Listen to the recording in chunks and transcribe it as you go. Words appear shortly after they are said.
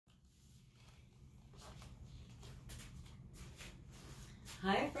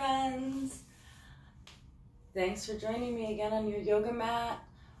friends. Thanks for joining me again on your yoga mat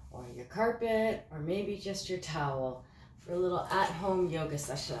or your carpet or maybe just your towel for a little at-home yoga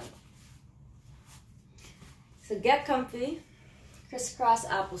session. So get comfy, crisscross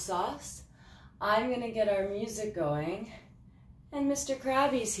applesauce. I'm going to get our music going, and Mr.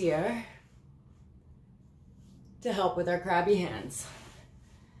 Krabby's here to help with our crabby hands.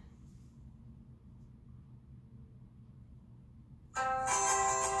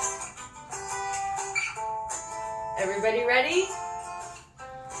 Everybody ready?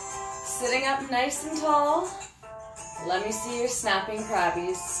 Sitting up nice and tall. Let me see your snapping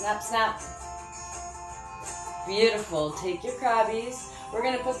crabbies. Snap, snap. Beautiful. Take your crabbies. We're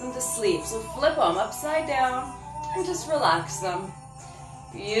going to put them to sleep. So flip them upside down and just relax them.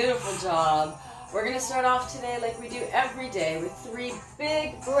 Beautiful job. We're going to start off today like we do every day with 3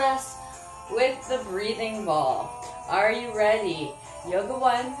 big breaths with the breathing ball. Are you ready? Yoga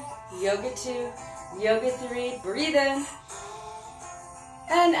 1, yoga 2, yoga 3. Breathe in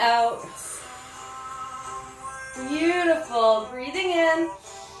and out. Beautiful. Breathing in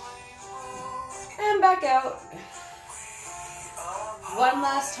and back out. One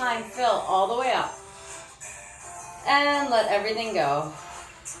last time. Fill all the way up and let everything go.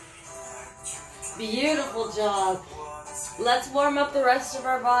 Beautiful job. Let's warm up the rest of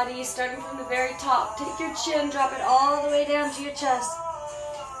our body, starting from the very top. Take your chin, drop it all the way down to your chest,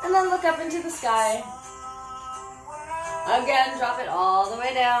 and then look up into the sky. Again, drop it all the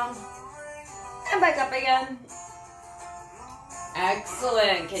way down, and back up again.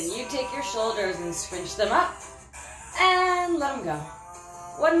 Excellent. Can you take your shoulders and scrunch them up, and let them go.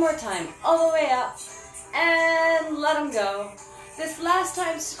 One more time, all the way up, and let them go. This last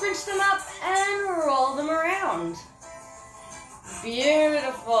time, scrunch them up and roll them around.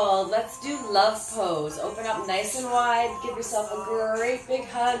 Beautiful. Let's do love pose. Open up nice and wide. Give yourself a great big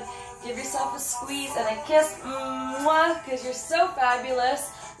hug. Give yourself a squeeze and a kiss. Mwah, because you're so fabulous.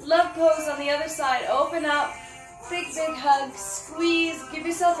 Love pose on the other side. Open up. Big, big hug. Squeeze. Give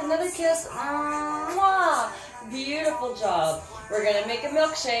yourself another kiss. Mwah. Beautiful job. We're going to make a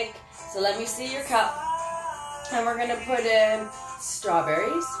milkshake. So let me see your cup. And we're going to put in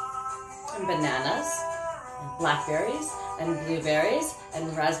strawberries and bananas and blackberries and blueberries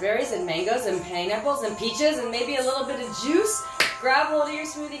and raspberries and mangoes and pineapples and peaches and maybe a little bit of juice. Grab hold of your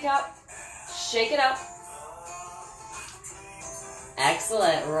smoothie cup. Shake it up.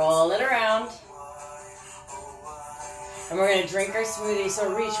 Excellent. Roll it around. And we're going to drink our smoothie.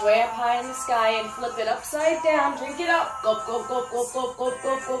 So reach way up high in the sky and flip it upside down. Drink it up. Gulp, gulp, gulp, gulp, gulp, gulp,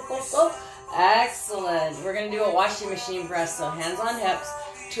 gulp, gulp, gulp, gulp. Excellent. We're going to do a washing machine breath. So hands on hips.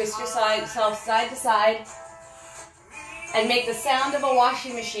 Twist yourself side to side. And make the sound of a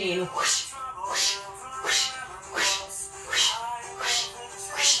washing machine. Whoosh, whoosh, whoosh, whoosh, whoosh, whoosh,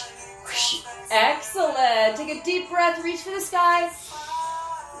 whoosh, whoosh. Excellent. Take a deep breath. Reach for the sky.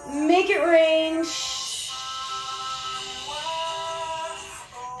 Make it rain.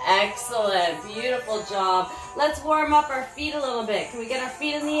 Excellent. Beautiful job. Let's warm up our feet a little bit. Can we get our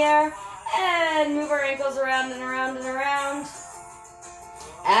feet in the air? And move our ankles around and around and around.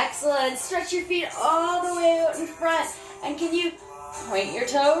 Excellent. Stretch your feet all the way out in front. And can you point your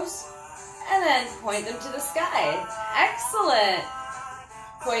toes? And then point them to the sky. Excellent.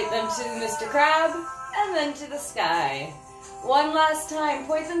 Point them to Mr. Crab. And then to the sky. One last time.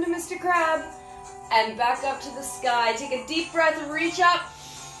 Point them to Mr. Crab. And back up to the sky. Take a deep breath. Reach up.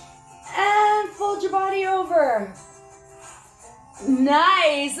 And fold your body over.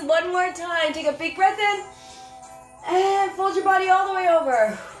 Nice. One more time. Take a big breath in. And fold your body all the way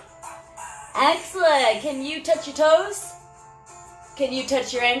over. Excellent. Can you touch your toes? Can you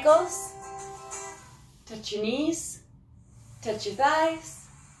touch your ankles? Touch your knees? Touch your thighs?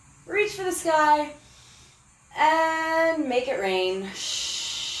 Reach for the sky. And make it rain.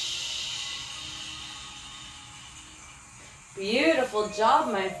 Beautiful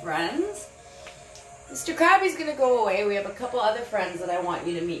job, my friends. Mr. Krabby's going to go away. We have a couple other friends that I want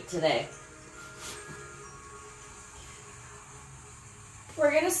you to meet today.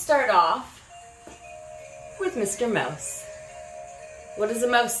 We're going to start off with Mr. Mouse. What does a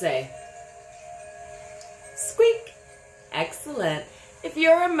mouse say? Squeak. Excellent. If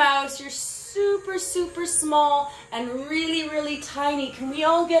you're a mouse, you're super, super small and really, really tiny. Can we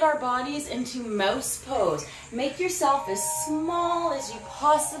all get our bodies into mouse pose? Make yourself as small as you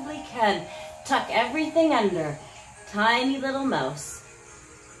possibly can. Tuck everything under. Tiny little mouse.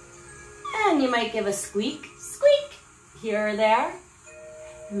 And you might give a squeak, squeak, here or there.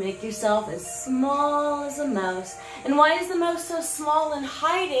 Make yourself as small as a mouse. And why is the mouse so small and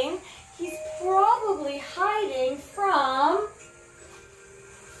hiding? He's probably hiding from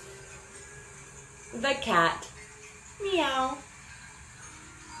the cat. Meow.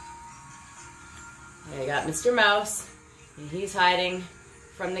 I got Mr. Mouse, and he's hiding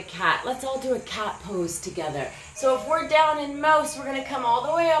from the cat. Let's all do a cat pose together. So if we're down in mouse, we're going to come all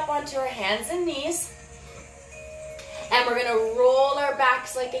the way up onto our hands and knees. And we're going to roll our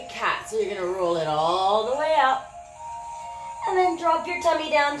backs like a cat. So you're going to roll it all the way up. And then drop your tummy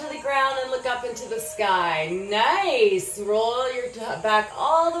down to the ground and look up into the sky. Nice. Roll your back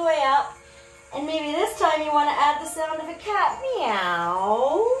all the way up. And maybe this time you want to add the sound of a cat.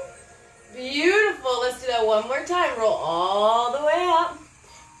 Meow. Beautiful. Let's do that one more time. Roll all the way up.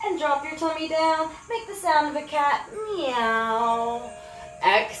 And drop your tummy down. Make the sound of a cat. Meow.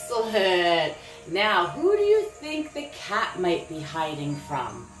 Excellent. Now, who do you think the cat might be hiding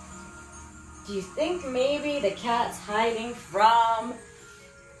from? Do you think maybe the cat's hiding from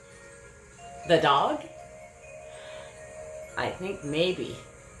the dog? I think maybe.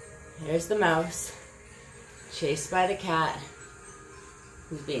 Here's the mouse, chased by the cat,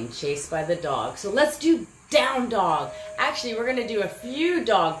 who's being chased by the dog. So let's do down dog. Actually, we're going to do a few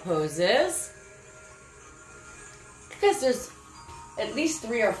dog poses because there's at least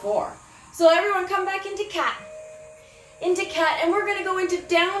 3 or 4. So everyone come back into cat. Into cat, and we're going to go into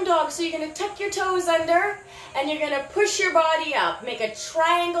down dog. So you're going to tuck your toes under, and you're going to push your body up. Make a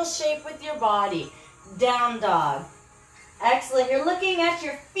triangle shape with your body. Down dog. Excellent. You're looking at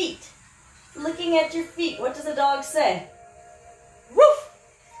your feet. Looking at your feet. What does a dog say? Woof.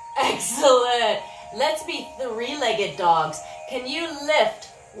 Excellent. Let's be 3-legged dogs. Can you lift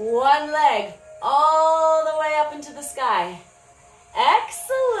one leg all the way up into the sky?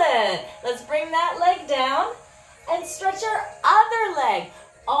 Excellent. Let's bring that leg down. And stretch our other leg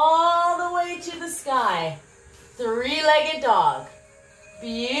all the way to the sky. 3-legged dog.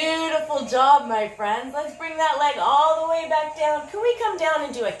 Beautiful job, my friends. Let's bring that leg all the way back down. Can we come down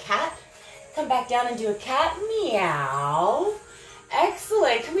and do a cat? Come back down and do a cat. Meow.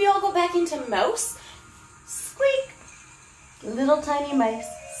 Excellent. Can we all go back into mouse? Squeak. Little tiny mice.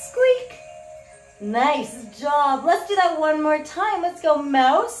 Squeak. Nice job. Let's do that one more time. Let's go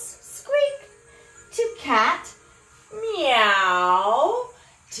mouse. Squeak. To cat. Meow.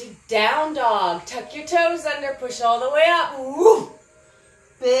 To down dog. Tuck your toes under. Push all the way up. Woo.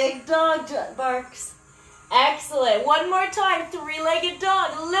 Big dog barks. Excellent. One more time. 3-legged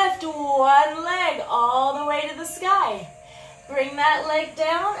dog. Lift one leg all the way to the sky. Bring that leg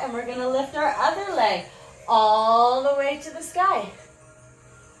down, and we're going to lift our other leg all the way to the sky.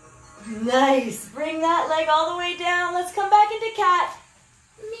 Nice. Bring that leg all the way down. Let's come back into cat.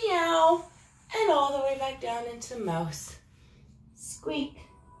 Meow. And all the way back down into mouse. Squeak.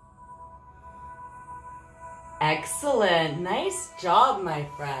 Excellent. Nice job, my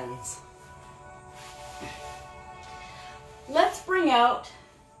friends. Let's bring out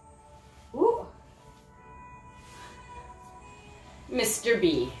Mr.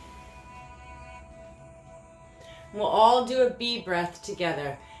 B. We'll all do a bee breath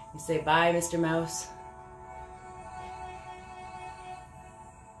together. And say bye, Mr. Mouse.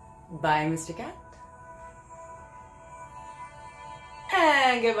 Bye, Mr. Cat.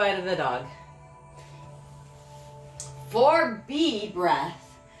 And goodbye to the dog. For bee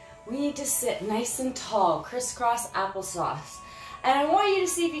breath, we need to sit nice and tall, crisscross applesauce. And I want you to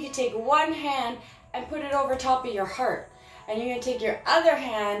see if you can take one hand and put it over top of your heart. And you're going to take your other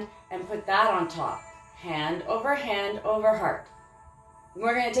hand and put that on top. Hand over heart.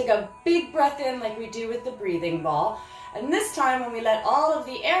 We're going to take a big breath in like we do with the breathing ball. And this time when we let all of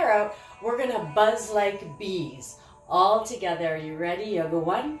the air out, we're going to buzz like bees. All together. Are you ready? Yoga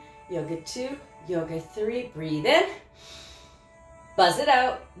 1, Yoga 2, Yoga 3. Breathe in. Buzz it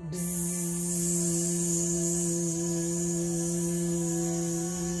out. Bzzz.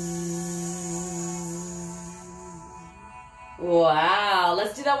 Wow.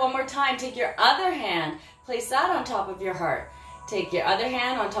 Let's do that one more time. Take your other hand. Place that on top of your heart. Take your other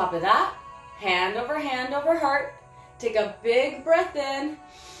hand on top of that. Hand over heart. Take a big breath in.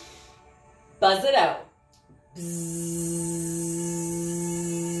 Buzz it out.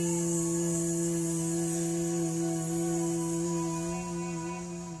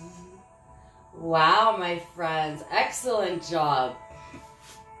 Wow, my friends. Excellent job.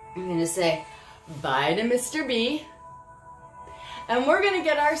 I'm going to say bye to Mr. B. And we're going to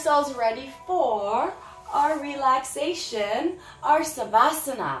get ourselves ready for our relaxation, our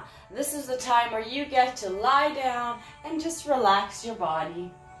Savasana. This is the time where you get to lie down and just relax your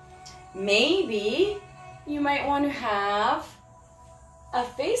body. Maybe you might want to have a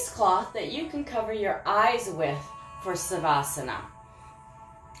face cloth that you can cover your eyes with for Savasana.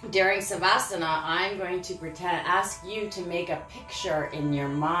 during Savasana, I'm going to ask you to make a picture in your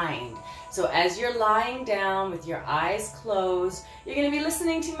mind. So as you're lying down with your eyes closed, you're going to be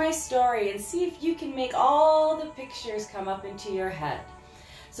listening to my story and see if you can make all the pictures come up into your head.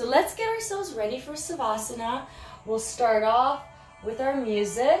 So let's get ourselves ready for Savasana. We'll start off with our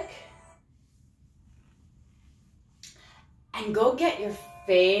music. And go get your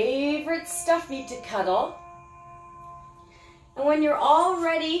favorite stuffy to cuddle. And when you're all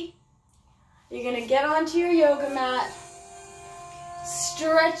ready, you're going to get onto your yoga mat.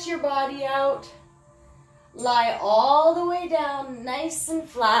 Stretch your body out. Lie all the way down nice and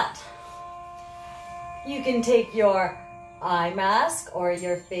flat. You can take your eye mask or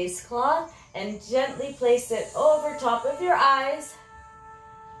your face cloth and gently place it over top of your eyes.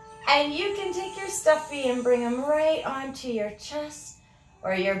 And you can take your stuffy and bring them right onto your chest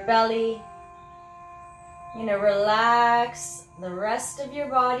or your belly. You're going to relax the rest of your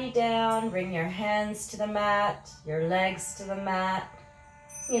body down. Bring your hands to the mat, your legs to the mat.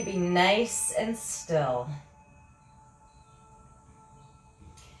 You'll be nice and still.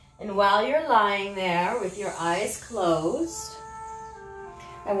 And while you're lying there with your eyes closed,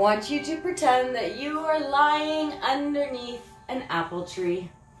 I want you to pretend that you are lying underneath an apple tree.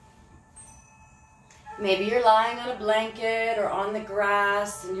 Maybe you're lying on a blanket or on the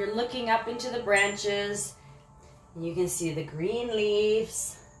grass and you're looking up into the branches. And you can see the green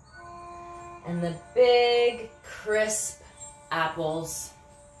leaves and the big, crisp apples.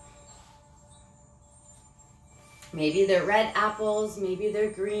 Maybe they're red apples, maybe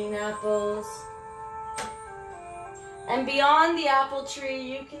they're green apples. And beyond the apple tree,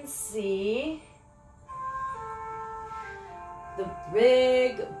 you can see the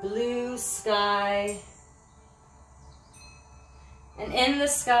big blue sky. And in the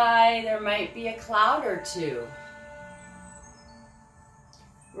sky, there might be a cloud or two.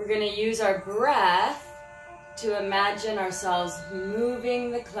 We're going to use our breath to imagine ourselves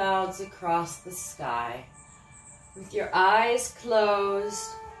moving the clouds across the sky. With your eyes closed,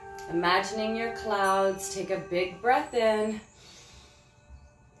 imagining your clouds, take a big breath in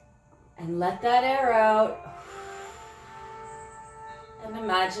and let that air out. And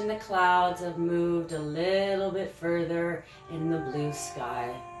imagine the clouds have moved a little bit further in the blue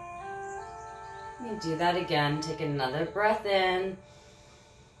sky. You do that again. Take another breath in,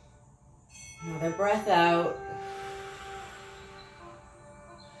 another breath out.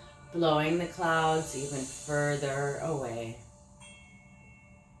 Blowing the clouds even further away.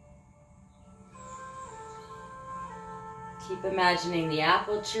 Keep imagining the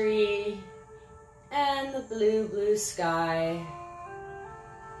apple tree and the blue, blue sky.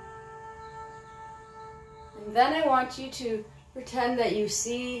 And then I want you to pretend that you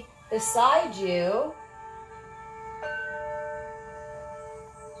see beside you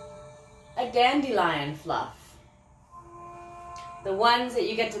a dandelion fluff. The ones that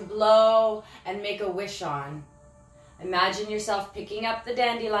you get to blow and make a wish on. Imagine yourself picking up the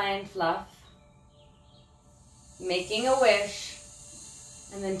dandelion fluff, making a wish,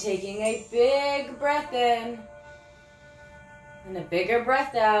 and then taking a big breath in and a bigger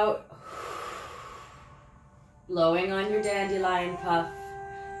breath out, blowing on your dandelion puff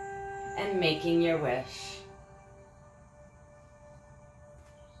and making your wish.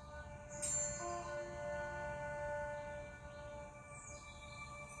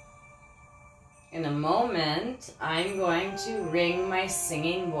 In a moment, I'm going to ring my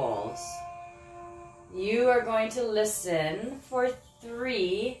singing bowls. You are going to listen for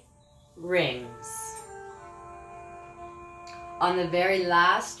 3 rings. On the very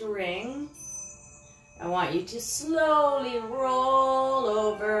last ring, I want you to slowly roll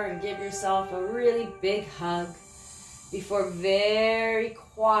over and give yourself a really big hug before very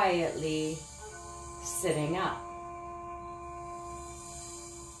quietly sitting up.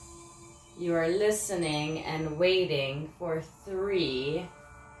 You are listening and waiting for 3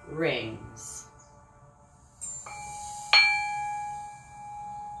 rings.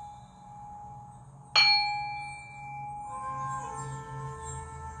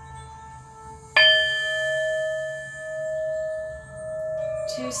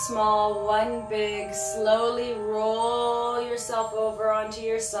 Two small, one big. Slowly roll yourself over onto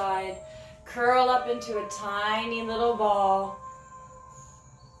your side. Curl up into a tiny little ball.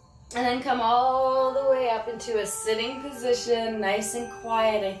 And then come all the way up into a sitting position, nice and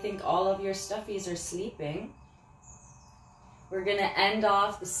quiet. I think all of your stuffies are sleeping. We're going to end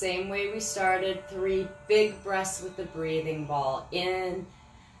off the same way we started. 3 big breaths with the breathing ball. In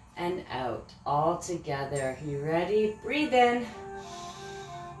and out, all together. You ready? Breathe in.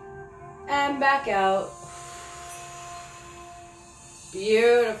 And back out.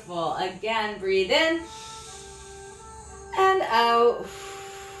 Beautiful. Again, breathe in and out.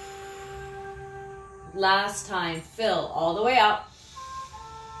 Last time, fill all the way up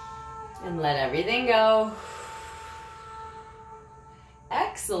and let everything go.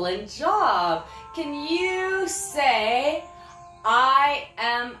 Excellent job. Can you say, I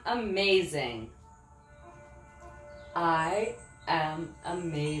am amazing? I am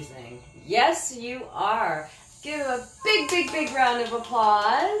amazing. Yes, you are. Give a big, big, big round of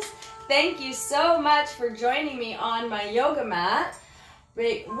applause. Thank you so much for joining me on my yoga mat.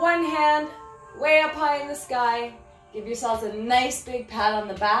 Raise one hand way up high in the sky. Give yourselves a nice big pat on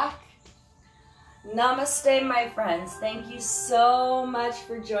the back. Namaste, my friends. Thank you so much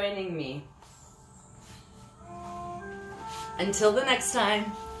for joining me. Until the next time,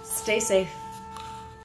 stay safe.